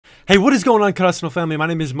Hey, what is going on, Karasuno family? My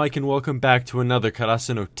name is Mike, and welcome back to another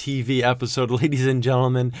Karasuno TV episode. Ladies and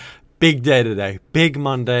gentlemen, big day today. Big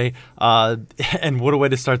Monday. And what a way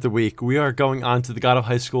to start the week. We are going on to the God of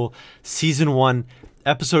High School Season 1,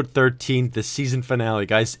 Episode 13, the season finale.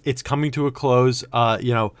 Guys, it's coming to a close.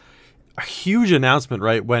 A huge announcement,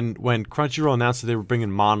 right? When Crunchyroll announced that they were bringing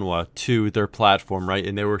manhwa to their platform, right?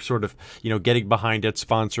 And they were sort of, getting behind it,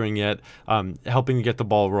 sponsoring it, helping to get the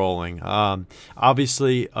ball rolling.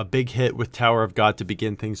 Obviously, a big hit with Tower of God to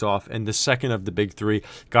begin things off. And the second of the big three,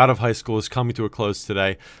 God of High School, is coming to a close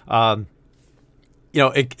today.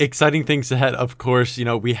 Exciting things ahead, of course.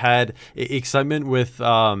 We had excitement with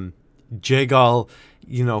Jegal,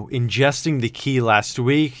 ingesting the key last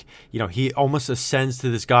week. He almost ascends to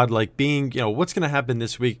this godlike being. What's going to happen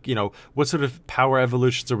this week? What sort of power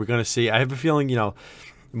evolutions are we going to see? I have a feeling,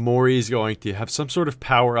 Mori is going to have some sort of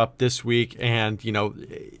power up this week, and,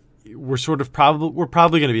 we're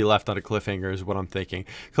probably going to be left on a cliffhanger is what I'm thinking.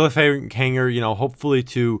 Cliffhanger, hopefully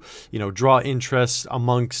to, draw interest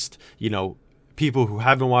amongst, people who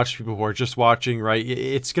haven't watched, people who are just watching, right?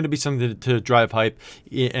 It's going to be something to drive hype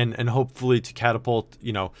and hopefully to catapult,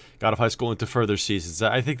 God of High School into further seasons.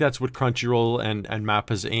 I think that's what Crunchyroll and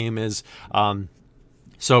MAPPA's aim is. But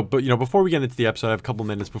before we get into the episode, I have a couple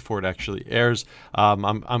minutes before it actually airs. I'm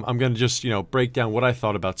going to just, break down what I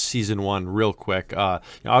thought about Season 1 real quick.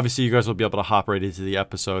 Obviously, you guys will be able to hop right into the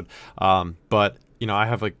episode, but I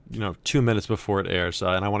have 2 minutes before it airs,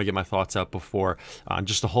 and I want to get my thoughts out before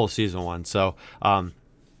just the whole Season 1. So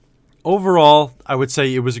overall, I would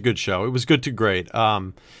say it was a good show. It was good to great.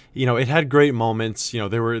 It had great moments.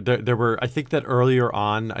 There were. I think that earlier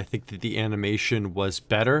on, I think that the animation was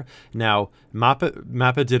better. Now,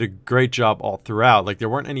 MAPPA did a great job all throughout. Like, there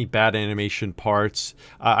weren't any bad animation parts.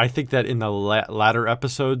 I think that in the latter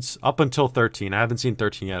episodes, up until 13, I haven't seen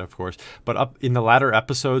 13 yet, of course, but up in the latter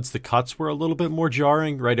episodes, the cuts were a little bit more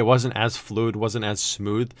jarring. Right? It wasn't as fluid, wasn't as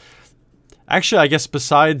smooth. Actually, I guess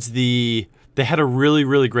besides they had a really,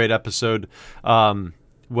 really great episode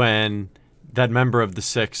when that member of the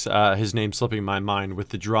Six, his name's slipping my mind, with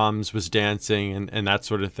the drums, was dancing and that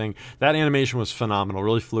sort of thing. That animation was phenomenal,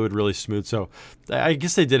 really fluid, really smooth. So I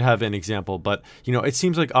guess they did have an example, but, it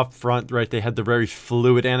seems like up front, right, they had the very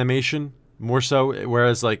fluid animation more so,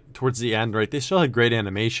 whereas like towards the end, right, they still had great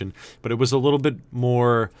animation, but it was a little bit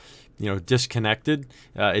more, disconnected.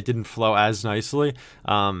 It didn't flow as nicely.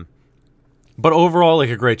 But overall, like,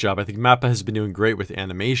 a great job. I think MAPPA has been doing great with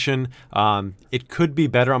animation. It could be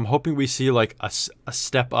better. I'm hoping we see like a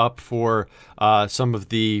step up for some of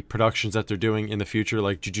the productions that they're doing in the future,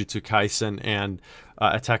 like Jujutsu Kaisen and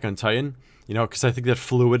Attack on Titan. Because I think that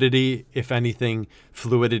fluidity, if anything,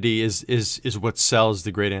 fluidity is what sells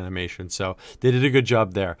the great animation. So they did a good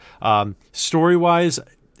job there. Story-wise,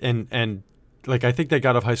 and like, I think that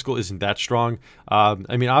God of High School isn't that strong.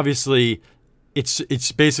 Obviously,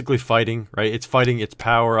 it's basically fighting, right? It's fighting, it's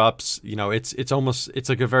power-ups, it's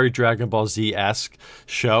like a very Dragon Ball Z-esque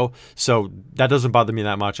show, so that doesn't bother me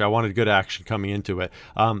that much. I wanted good action coming into it,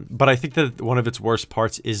 but I think that one of its worst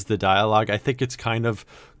parts is the dialogue. I think it's kind of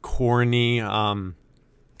corny, and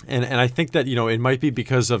I think that, it might be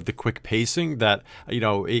because of the quick pacing that,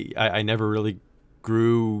 I never really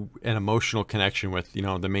grew an emotional connection with,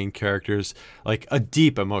 the main characters, like a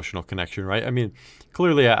deep emotional connection, right?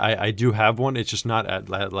 Clearly I do have one. It's just not at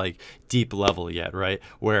like deep level yet, right?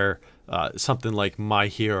 Where something like My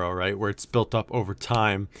Hero, right, where it's built up over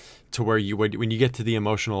time to where when you get to the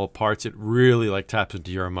emotional parts, it really like taps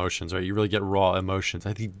into your emotions, right? You really get raw emotions.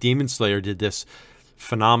 I think Demon Slayer did this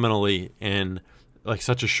phenomenally in like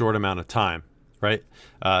such a short amount of time, right?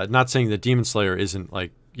 Not saying that Demon Slayer isn't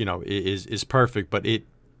like, is perfect, but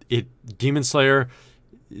Demon Slayer,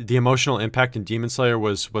 the emotional impact in Demon Slayer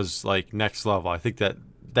was like next level. I think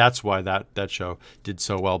that's why that show did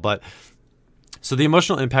so well. But so the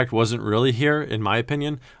emotional impact wasn't really here, in my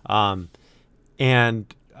opinion.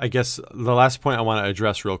 And I guess the last point I want to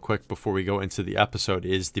address real quick before we go into the episode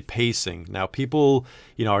is the pacing. Now, people,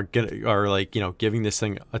 are giving this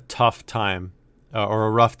thing a tough time. Or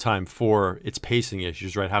a rough time for its pacing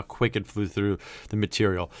issues, right? How quick it flew through the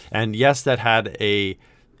material. And yes, that had an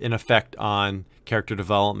effect on character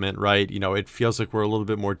development, right? It feels like we're a little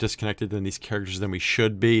bit more disconnected than these characters than we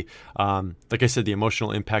should be. Like I said, the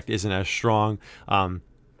emotional impact isn't as strong. But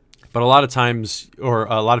a lot of times, or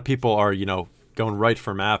a lot of people are, going right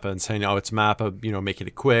for MAPPA and saying, oh, it's MAPPA, making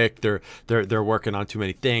it quick. They're working on too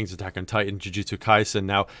many things. Attack on Titan, Jujutsu Kaisen.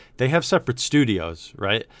 Now, they have separate studios,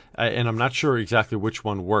 right? And I'm not sure exactly which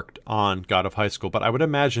one worked on God of High School, but I would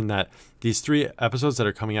imagine that these 3 episodes that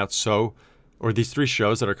are coming out or these 3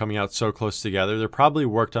 shows that are coming out so close together, they're probably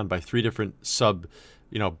worked on by 3 different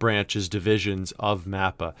branches, divisions of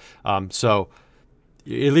Mappa. So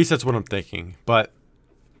at least that's what I'm thinking. But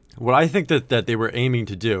what I think that they were aiming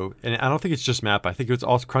to do, and I don't think it's just Mappa, I think it's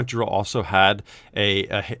also Crunchyroll also had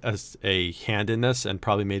a hand in this and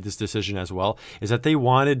probably made this decision as well, is that they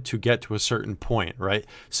wanted to get to a certain point, right?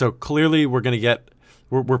 So clearly we're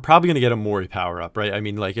probably going to get a Mori power up, right? I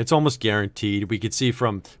mean, like, it's almost guaranteed. We could see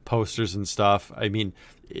from posters and stuff. I mean,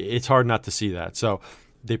 it's hard not to see that. So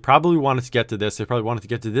they probably wanted to get to this. They probably wanted to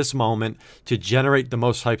get to this moment to generate the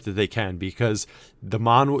most hype that they can, because the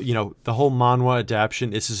manhwa, the whole manhwa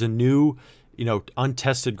adaptation, this is a new,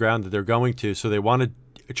 untested ground that they're going to. So they want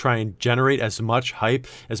to try and generate as much hype,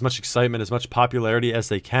 as much excitement, as much popularity as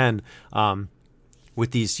they can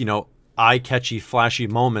with these, eye-catchy, flashy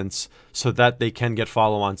moments, so that they can get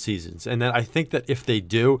follow-on seasons. And then I think that if they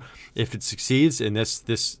do, if it succeeds, and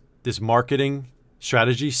this marketing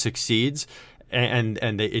strategy succeeds, and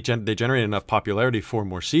they generate enough popularity for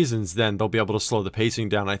more seasons, then they'll be able to slow the pacing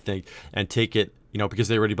down, I think, and take it, because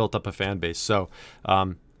they already built up a fan base. So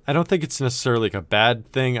I don't think it's necessarily like a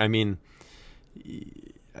bad thing. I mean,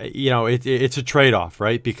 it's a trade-off,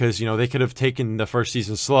 right? Because, they could have taken the first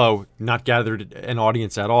season slow, not gathered an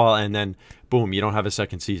audience at all, and then boom, you don't have a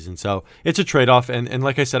second season. So it's a trade-off. And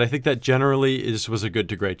like I said, I think that generally was a good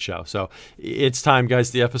to great show. So it's time,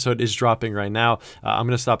 guys. The episode is dropping right now. I'm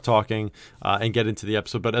going to stop talking and get into the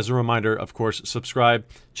episode. But as a reminder, of course, subscribe,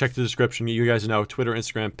 check the description. You guys know Twitter,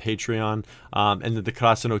 Instagram, Patreon, and the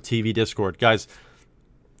Karasuno TV Discord. Guys,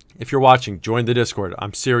 if you're watching, join the Discord.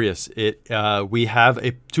 I'm serious. We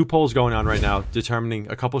have two polls going on right now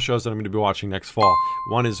determining a couple shows that I'm going to be watching next fall.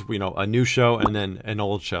 One is, a new show, and then an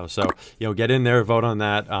old show. So, get in there, vote on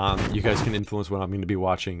that. You guys can influence what I'm going to be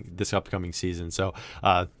watching this upcoming season. So,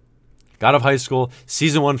 God of High School,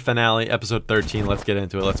 Season 1 finale, Episode 13. Let's get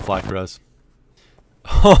into it. Let's fly, Crows.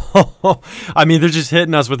 I mean, they're just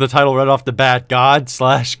hitting us with the title right off the bat.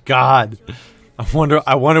 God/God. I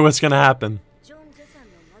wonder what's going to happen.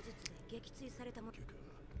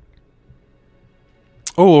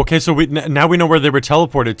 Oh, okay, so now we know where they were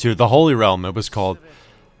teleported to. The Holy Realm, it was called.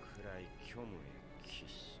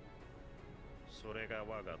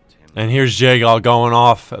 And here's Jegal going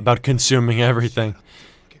off about consuming everything.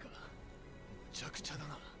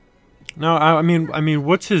 No, I mean,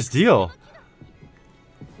 what's his deal?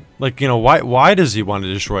 Like, why does he want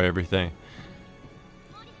to destroy everything?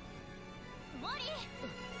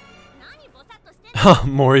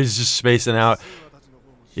 Mori's just spacing out.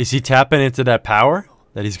 Is he tapping into that power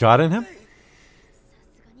that he's got in him?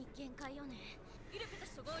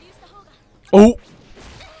 Oh!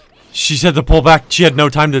 She said to pull back. She had no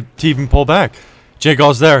time to even pull back.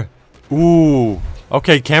 Jegal's there. Ooh.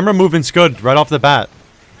 Okay, camera movement's good right off the bat.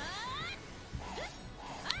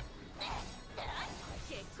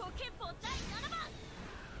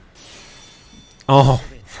 Oh.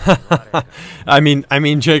 I mean,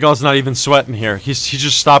 Jegal's not even sweating here. He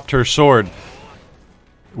just stopped her sword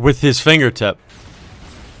with his fingertip.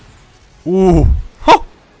 Ooh. Huh.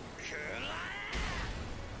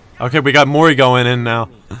 Okay, we got Mori going in now.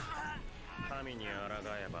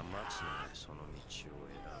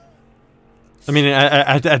 I mean,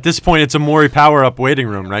 at this point, it's a Mori power-up waiting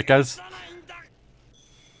room, right, guys?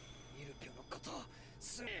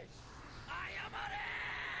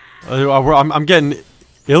 I'm getting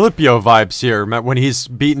Ilipio vibes here when he's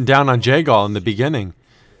beating down on Jegal in the beginning.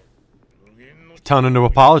 Telling him to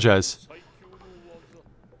apologize.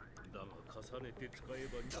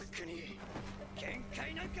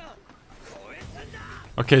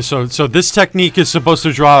 Okay, so this technique is supposed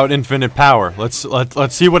to draw out infinite power. Let's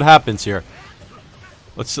see what happens here.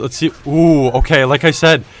 Let's see. Ooh, okay, like I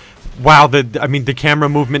said, wow, the camera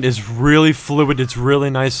movement is really fluid. It's really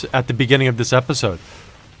nice at the beginning of this episode.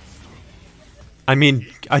 I mean,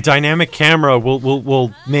 a dynamic camera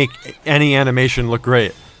will make any animation look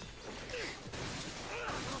great.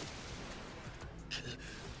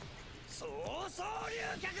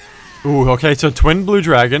 Ooh, okay, so twin blue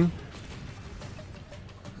dragon.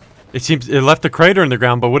 It seems it left a crater in the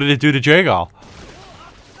ground, but what did it do to Jegal?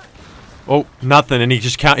 Oh, nothing, and he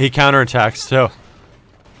counterattacks too.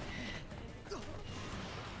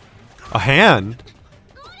 A hand?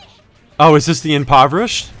 Oh, is this the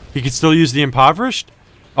impoverished? He could still use the impoverished?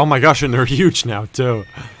 Oh my gosh, and they're huge now too.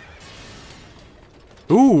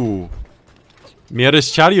 Ooh. Miya's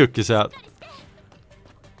Charyuk is out.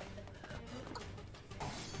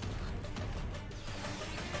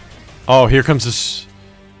 Oh, here comes this.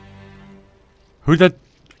 Who that?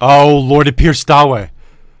 Oh, Lord, it pierced Dawe.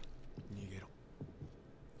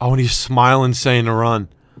 Oh, and he's smiling, saying to run.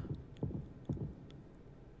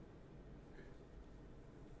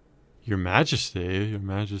 Your Majesty, Your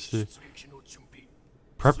Majesty.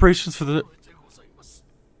 Preparations for the...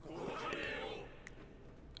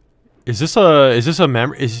 Is this a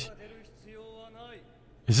memory? Is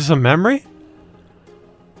this a memory?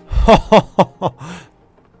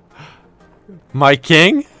 My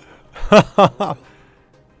king?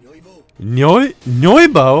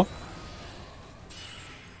 Noibo?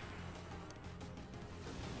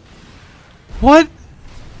 What?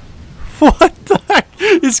 What the heck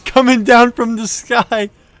is coming down from the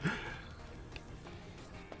sky?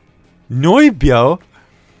 Noibyo?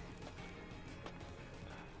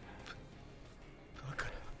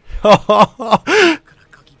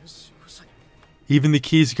 Even the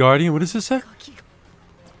key's guardian? What does this say?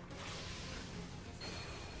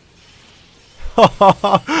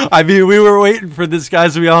 I mean, we were waiting for this,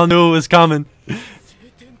 guys. We all knew it was coming.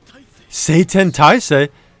 Seiten Taisei?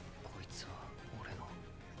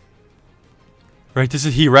 Right, this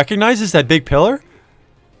is, he recognizes that big pillar?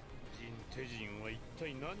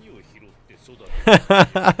 Look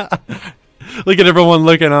at everyone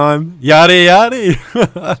looking on him. Yadi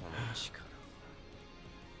yadi.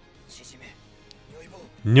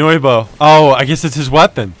 Noibo. Oh, I guess it's his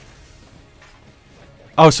weapon.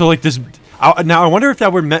 Oh, so like this. Now I wonder if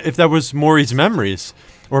that was Mori's memories,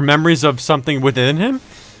 or memories of something within him,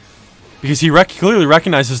 because he clearly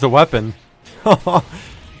recognizes the weapon.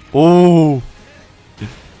 Oh,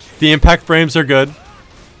 the impact frames are good.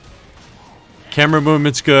 Camera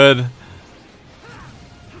movement's good.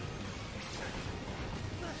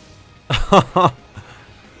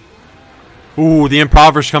 Ooh, the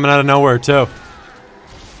improver's coming out of nowhere too.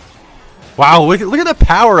 Wow, look at the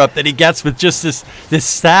power up that he gets with just this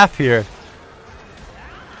staff here.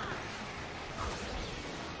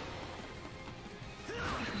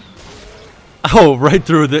 Oh, right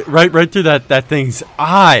through that thing's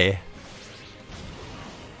eye.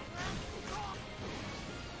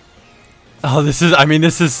 Oh, this is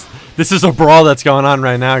a brawl that's going on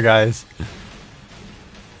right now, guys.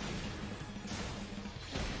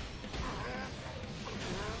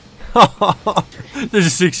 They're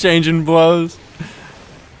just exchanging blows.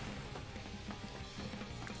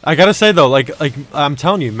 I gotta say though, like I'm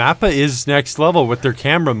telling you, Mappa is next level with their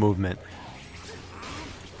camera movement.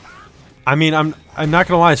 I mean, I'm not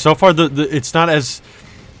gonna lie. So far, it's not as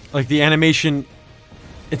like the animation.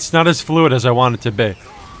 It's not as fluid as I want it to be.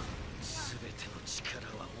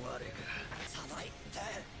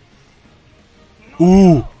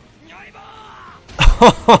 Ooh.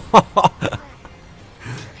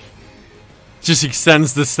 Just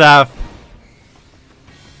extends the staff.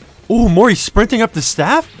 Ooh, Mori's sprinting up the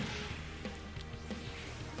staff?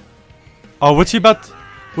 Oh, what's he about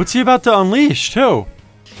to unleash too?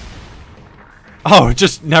 Oh,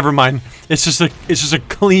 just never mind. It's just a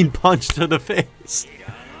clean punch to the face.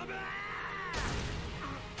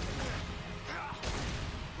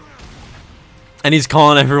 And he's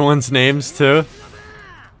calling everyone's names too.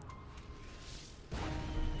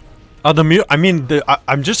 Oh,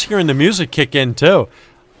 I'm just hearing the music kick in too.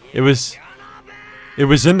 It was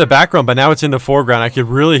in the background, but now it's in the foreground. I could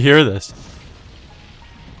really hear this.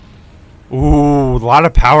 Ooh, a lot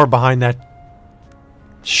of power behind that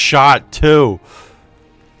shot too.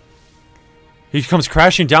 He comes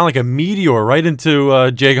crashing down like a meteor right into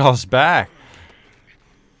Jegal's back.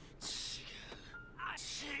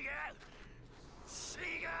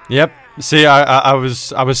 Yep. See, I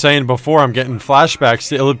was saying before, I'm getting flashbacks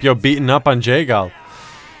to Ilipio beating up on Jegal.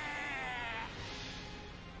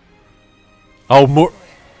 Oh,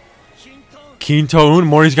 Kinto-un,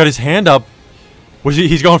 Mori's got his hand up.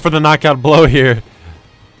 He's going for the knockout blow here.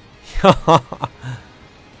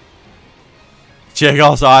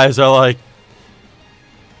 Jegal's eyes are like,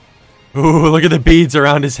 ooh, look at the beads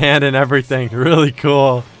around his hand and everything. Really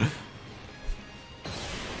cool.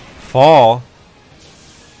 Fall.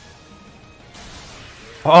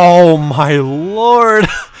 Oh my lord!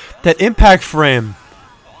 That impact frame.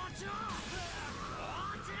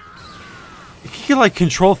 He can like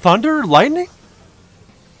control thunder, lightning?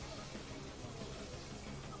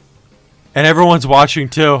 And everyone's watching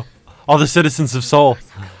too. All the citizens of Seoul.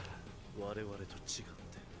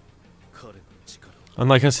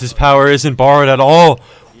 Unlike us, his power isn't borrowed at all.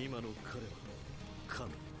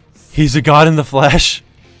 He's a god in the flesh.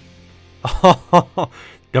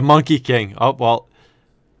 The Monkey King. Oh, well.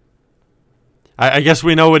 I guess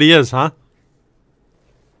we know what he is, huh?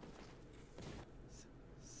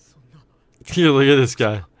 Here, look at this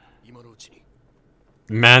guy.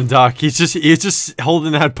 Mandoc, he's just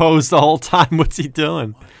holding that pose the whole time. What's he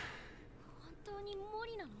doing?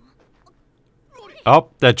 Oh,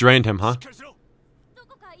 that drained him, huh?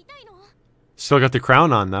 Still got the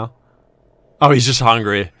crown on, though. Oh, he's just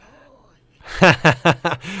hungry.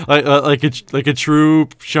 like a true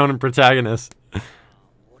shonen protagonist.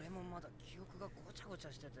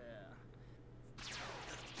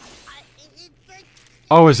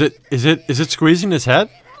 Oh, is it squeezing his head?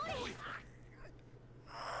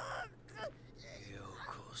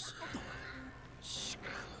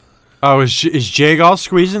 Oh, is Jegal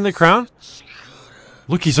squeezing the crown?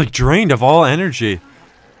 Look, he's like drained of all energy.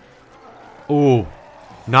 Oh,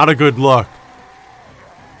 not a good look.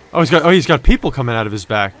 Oh, he's got people coming out of his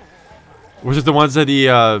back. Was it the ones that he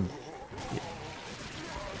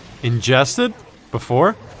ingested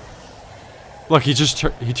before? Look, he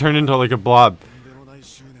turned into like a blob.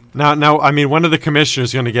 Now, I mean, when are the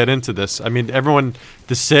commissioners going to get into this? I mean, everyone,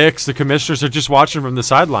 the six, the commissioners are just watching from the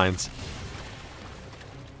sidelines.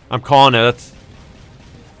 I'm calling it.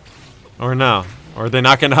 Or no. Or are they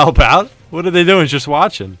not going to help out? What are they doing? Just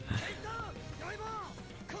watching.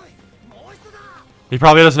 He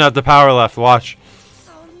probably doesn't have the power left. Watch.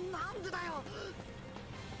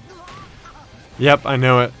 Yep, I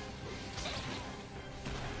knew it.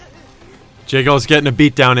 Jegal's getting a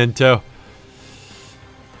beat down in too.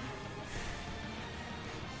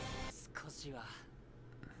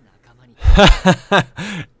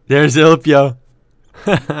 There's Ilpio.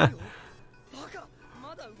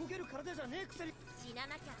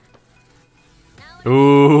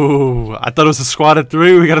 Ooh, I thought it was a squad of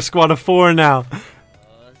 3. We got a squad of 4 now.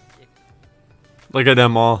 Look at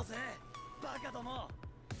them all.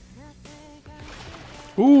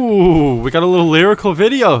 Ooh, we got a little lyrical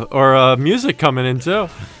video or music coming in too.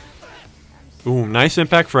 Ooh, nice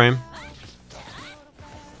impact frame.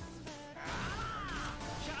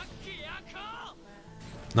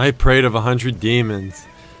 Night Parade of 100 Demons.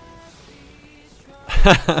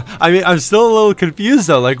 I mean, I'm still a little confused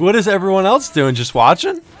though. Like, what is everyone else doing? Just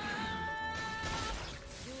watching?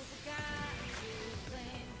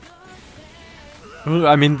 Ooh,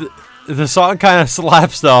 I mean, the song kind of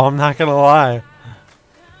slaps though. I'm not gonna lie.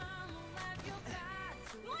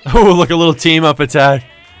 Oh, look, a little team up attack.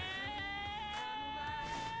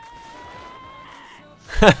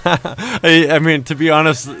 I mean, to be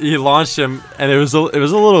honest, he launched him, and it was a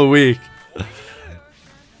little weak.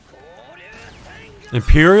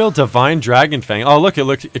 Imperial Divine Dragon Fang. Oh, look!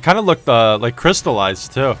 It kind of looked like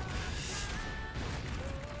crystallized too.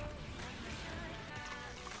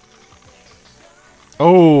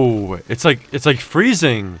 Oh, it's like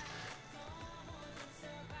freezing.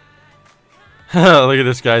 Look at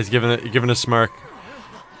this guy. He's giving a smirk.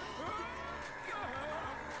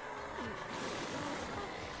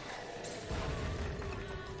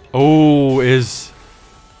 Oh, is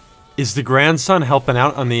the grandson helping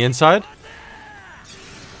out on the inside?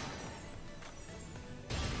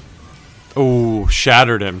 Oh,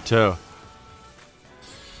 shattered him too.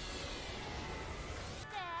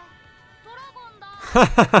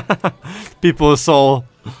 People of Soul.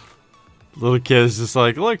 Little kids just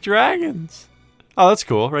like, look, dragons. Oh, that's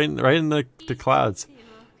cool. Right in the clouds.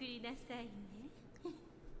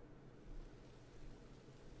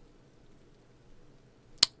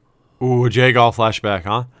 Ooh, Jegal flashback,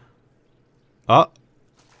 huh? Oh.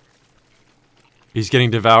 He's getting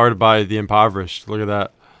devoured by the impoverished. Look at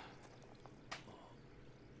that.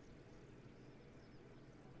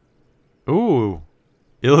 Ooh.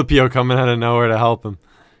 Ilipio coming out of nowhere to help him.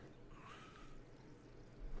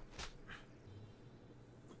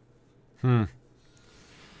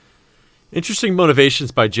 Interesting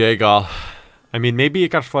motivations by Jegal. I mean, maybe it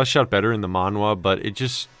got fleshed out better in the manhwa, but it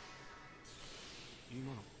just...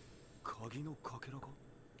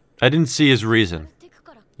 I didn't see his reason.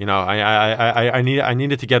 You know, I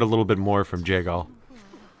needed to get a little bit more from Jegal.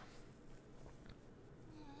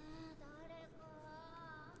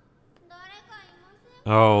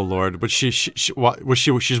 Oh Lord, but she's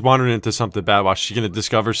wandering into something bad. Watch, she's gonna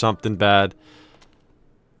discover something bad.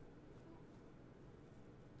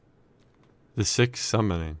 The 6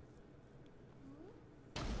 summoning.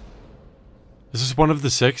 Is this one of the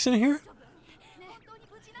 6 in here?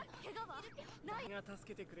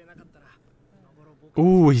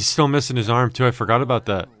 Ooh, he's still missing his arm too. I forgot about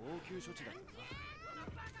that.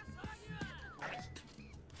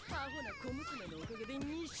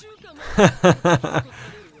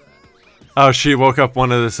 Oh, she woke up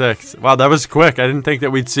one of the 6. Wow, that was quick. I didn't think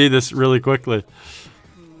that we'd see this really quickly.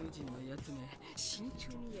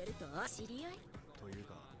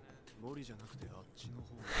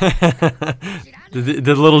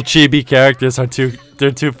 the little chibi characters are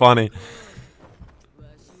they're too funny.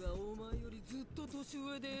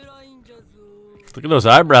 Look at those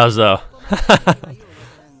eyebrows though.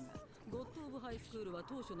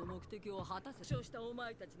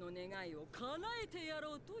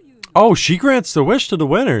 Oh, she grants the wish to the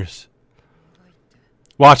winners.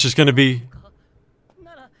 Watch, it's gonna be...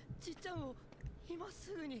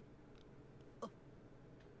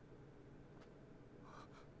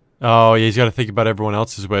 Oh, yeah, he's got to think about everyone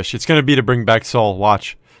else's wish. It's gonna be to bring back Soul.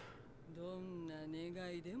 Watch.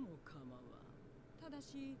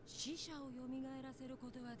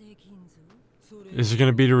 Is it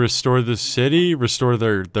gonna be to restore the city? Restore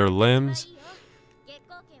their limbs?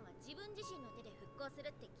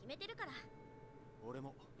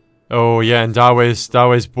 Oh yeah, and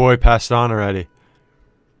Dawe's boy passed on already.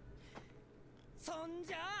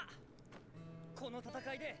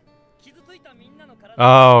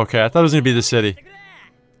 Oh, okay. I thought it was gonna be the city.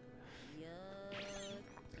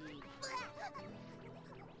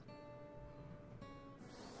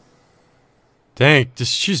 Dang,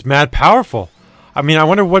 she's mad powerful. I mean, I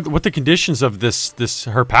wonder what the conditions of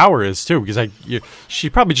her power is too, because she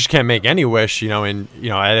probably just can't make any wish, at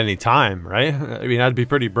any time, right? I mean, that'd be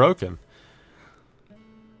pretty broken.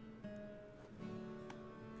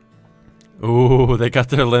 Ooh, they got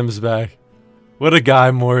their limbs back. What a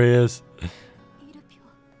guy Mori is.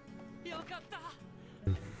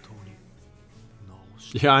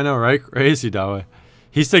 Yeah, I know, right? Crazy, Dawe.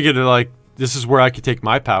 He's thinking like, this is where I could take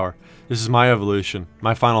my power. This is my evolution,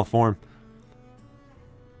 my final form.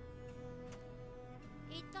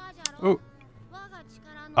 Oh.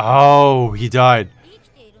 Oh, he died.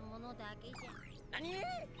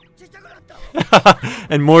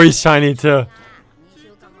 And Mori's tiny too.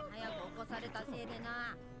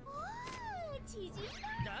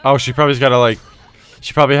 Oh, she probably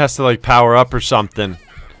has to like power up or something.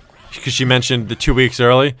 Because she mentioned the 2 weeks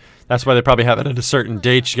early. That's why they probably have it at a certain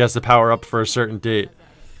date. She has to power up for a certain date.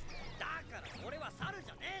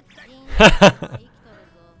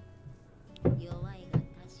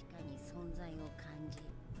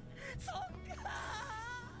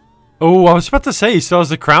 Oh, I was about to say he still has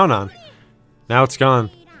the crown on. Now it's gone.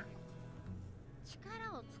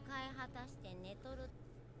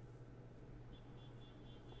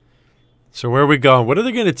 So where are we going? What are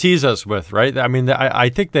they going to tease us with, right? I mean, I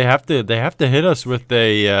think they have to hit us with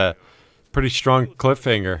a pretty strong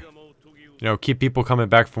cliffhanger. Keep people coming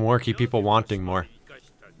back for more, keep people wanting more.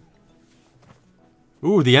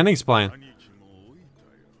 Ooh, the ending's playing.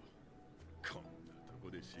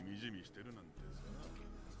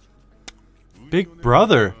 Big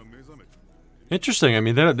brother. Interesting. I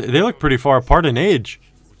mean, they look pretty far apart in age.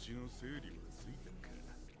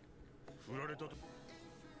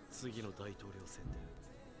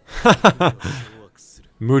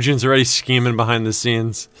 Mujin's already scheming behind the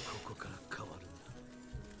scenes.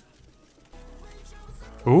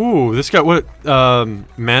 Ooh, this guy, what,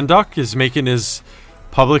 Manduk is making his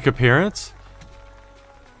public appearance?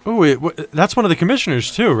 Ooh, that's one of the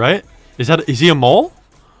commissioners too, right? Is he a mole?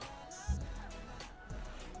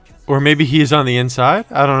 Or maybe he is on the inside?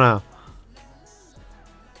 I don't know.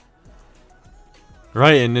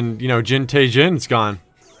 Right, and then, Jin Tae-jin's gone.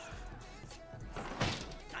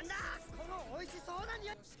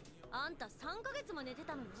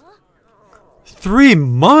 3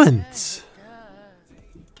 months?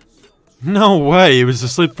 No way, he was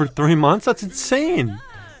asleep for 3 months? That's insane.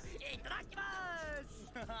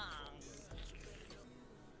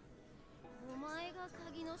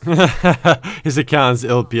 His account's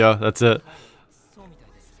Ilpio, that's it.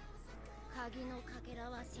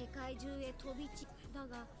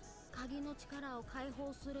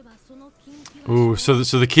 Ooh, so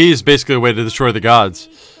the key is basically a way to destroy the gods.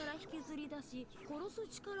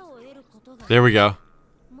 There we go.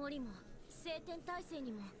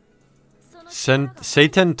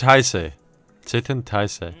 Satan Taisei. Satan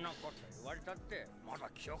Taisei.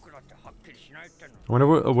 I wonder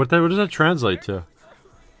what does that translate to?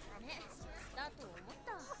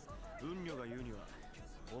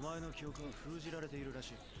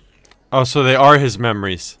 Oh, so they are his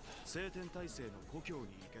memories.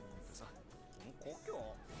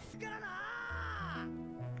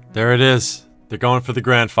 There it is. They're going for the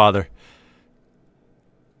grandfather.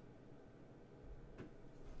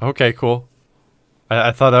 Okay, cool.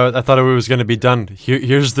 I thought it was going to be done.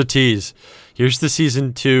 Here's the tease. Here's the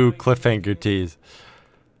season 2 cliffhanger tease.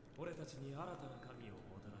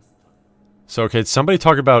 So, okay, somebody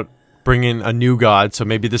talk about bringing a new god. So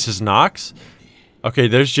maybe this is Nox. Okay,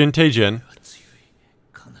 there's Jin Tae-jin.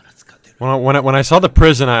 When I saw the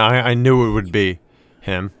prison, I knew it would be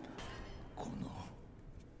him.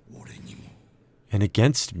 And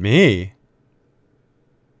against me?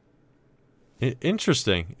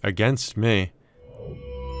 Interesting. Against me.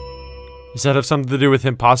 Does that have something to do with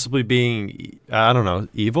him possibly being, I don't know,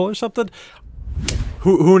 evil or something?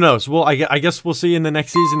 Who knows? Well, I guess we'll see in the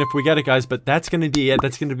next season if we get it, guys. But that's going to be it.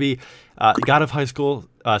 That's going to be God of High School,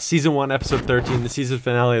 Season 1, Episode 13, the season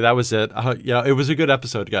finale. That was it. Yeah, it was a good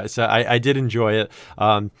episode, guys. I did enjoy it.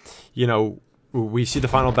 You know, we see the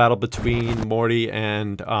final battle between Mori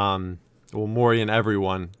and... well, Mori and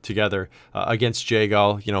everyone together against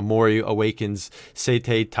Jegal. You know, Mori awakens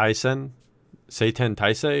Seiten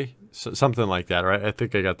Taisei, something like that, right? I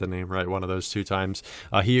think I got the name right one of those 2 times.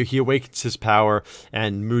 He awakens his power,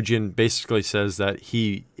 and Mujin basically says that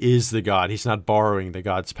he is the god. He's not borrowing the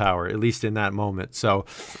god's power, at least in that moment. So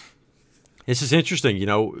this is interesting, you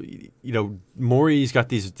know, Mori's got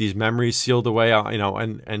these memories sealed away, you know,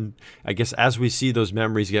 and I guess as we see those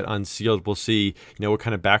memories get unsealed, we'll see, you know, what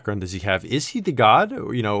kind of background does he have? Is he the god,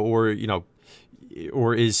 or, you know,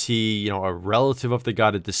 or is he, you know, a relative of the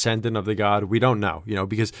god, a descendant of the god? We don't know, you know,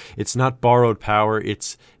 because it's not borrowed power,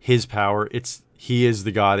 it's his power. He is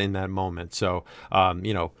the god in that moment. So,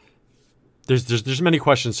 you know, there's many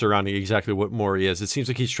questions surrounding exactly what Mori is. It seems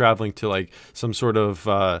like he's traveling to like some sort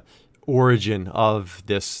of origin of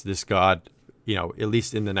this god, you know, at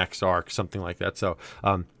least in the next arc, something like that. So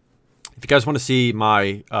if you guys want to see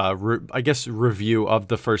my I guess review of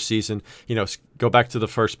the first season, you know, go back to the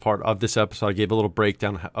first part of this episode. I gave a little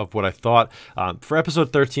breakdown of what I thought. For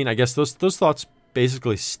episode 13, I guess those thoughts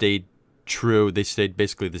basically stayed true. They stayed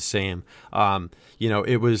basically the same. You know,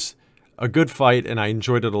 it was a good fight and I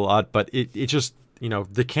enjoyed it a lot, but it just, you know,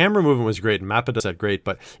 the camera movement was great and Mappa does that great,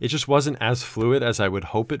 but it just wasn't as fluid as I would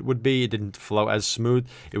hope it would be. It didn't flow as smooth.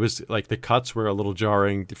 It was like the cuts were a little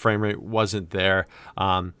jarring. The frame rate wasn't there.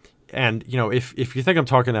 And, you know, if you think I'm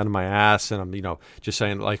talking out of my ass and I'm, you know, just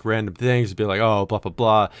saying like random things, be like, oh, blah, blah,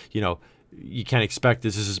 blah, you know, you can't expect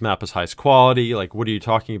this. This is Mappa's highest quality. Like, what are you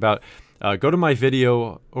talking about? Go to my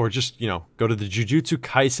video, or just, you know, go to the Jujutsu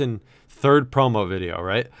Kaisen 3rd promo video,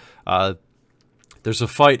 right? There's a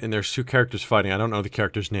fight and there's 2 characters fighting. I don't know the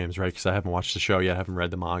characters' names, right? Because I haven't watched the show yet. I haven't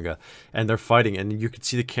read the manga. And they're fighting, and you could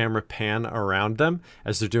see the camera pan around them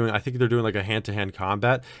as they're doing, I think they're doing like a hand-to-hand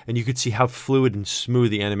combat. And you could see how fluid and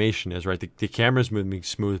smooth the animation is, right? The camera's moving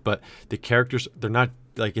smooth, but the characters, they're not,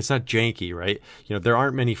 like, it's not janky, right? You know, there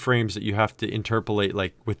aren't many frames that you have to interpolate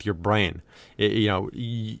like with your brain. You know,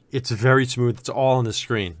 it's very smooth. It's all on the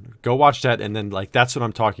screen. Go watch that, and then like that's what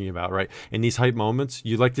I'm talking about, right? In these hype moments,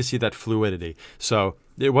 you like to see that fluidity. So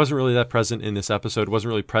it wasn't really that present in this episode. It wasn't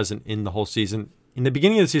really present in the whole season. In the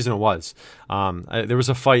beginning of the season, it was. There was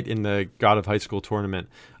a fight in the God of High School tournament,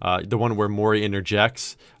 the one where Mori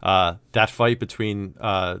interjects. That fight between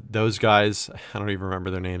those guys, I don't even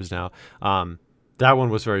remember their names now. That one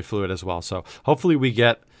was very fluid as well. So hopefully we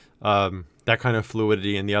get that kind of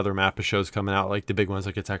fluidity in the other Mappa shows coming out, like the big ones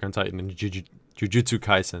like Attack on Titan and Jujutsu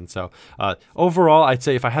Kaisen. So overall, I'd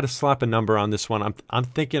say if I had to slap a number on this one, I'm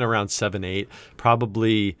thinking around 7, 8,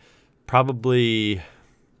 probably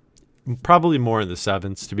more in the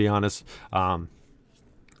 7s, to be honest. And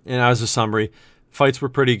as a summary, fights were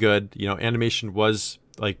pretty good. You know, animation was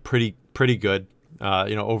like pretty good.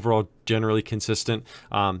 You know, overall generally consistent,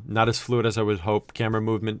 not as fluid as I would hope. Camera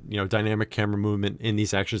movement, you know, dynamic camera movement in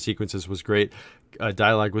these action sequences was great.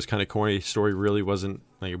 Dialogue was kind of corny. Story really wasn't,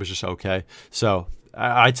 like, it was just okay. So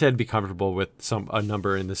I'd say I'd be comfortable with a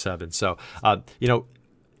number in the 7. So, you know,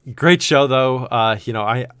 great show though. You know,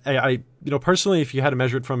 I you know, personally, if you had to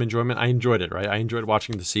measure it from enjoyment, I enjoyed it, right? I enjoyed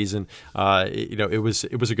watching the season. You know, it was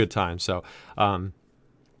a good time. So,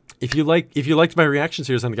 if you liked my reaction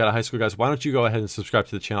series on the God of High School, guys, why don't you go ahead and subscribe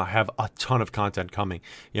to the channel? I have a ton of content coming,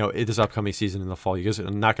 you know, this upcoming season in the fall. You guys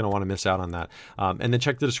are not going to want to miss out on that. And then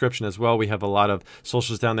check the description as well. We have a lot of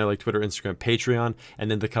socials down there like Twitter, Instagram, Patreon,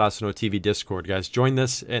 and then the Karasuno TV Discord. Guys, join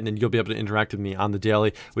this, and then you'll be able to interact with me on the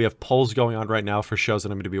daily. We have polls going on right now for shows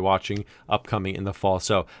that I'm going to be watching upcoming in the fall.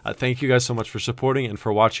 So thank you guys so much for supporting and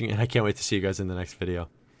for watching, and I can't wait to see you guys in the next video.